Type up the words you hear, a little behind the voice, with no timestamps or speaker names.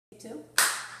two?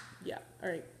 Yeah, all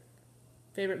right.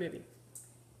 Favorite movie?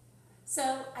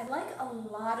 So I like a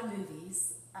lot of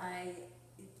movies.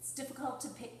 It's difficult to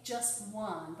pick just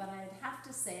one, but I'd have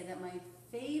to say that my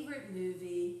favorite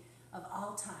movie of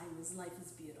all time is Life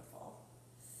is Beautiful.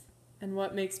 And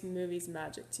what makes movies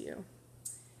magic to you?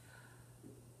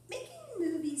 Making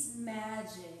movies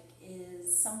magic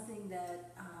is something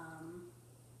that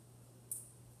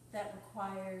that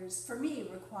requires, for me,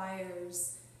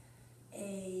 requires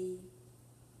a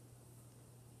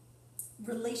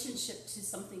relationship to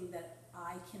something that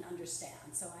I can understand.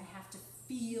 So I have to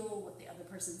feel what the other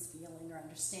person's feeling or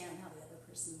understand how the other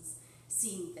person's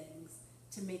seeing things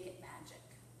to make it magic.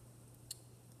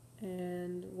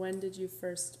 And when did you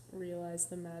first realize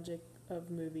the magic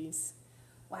of movies?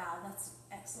 Wow, that's an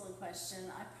excellent question.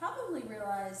 I probably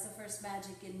realized the first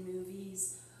magic in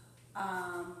movies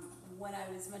when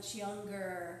I was much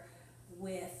younger,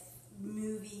 with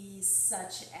movies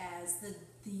such as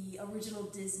the original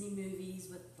Disney movies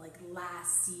with like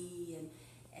Lassie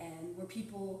and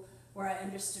where I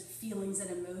understood feelings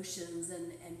and emotions,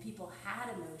 and people had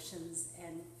emotions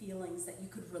and feelings that you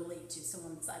could relate to. So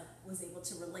once I was able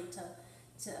to relate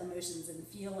to emotions and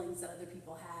feelings that other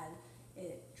people had,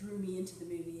 it drew me into the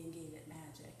movie and gave it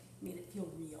magic, made it feel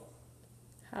real.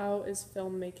 How is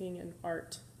filmmaking an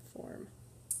art form?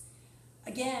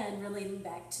 Again, relating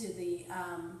back to the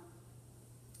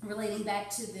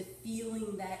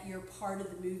feeling that you're part of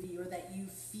the movie, or that you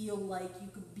feel like you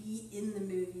could be in the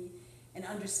movie and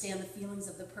understand the feelings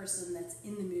of the person that's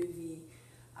in the movie.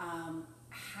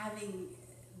 Having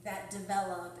that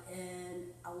develop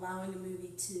and allowing a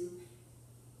movie to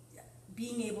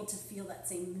being able to feel that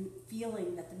same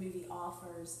feeling that the movie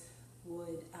offers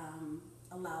would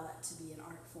allow that to be an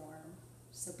art form.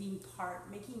 So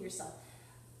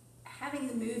having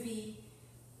the movie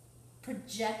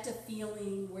project a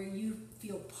feeling where you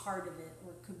feel part of it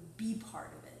or could be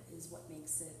part of it is what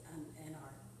makes it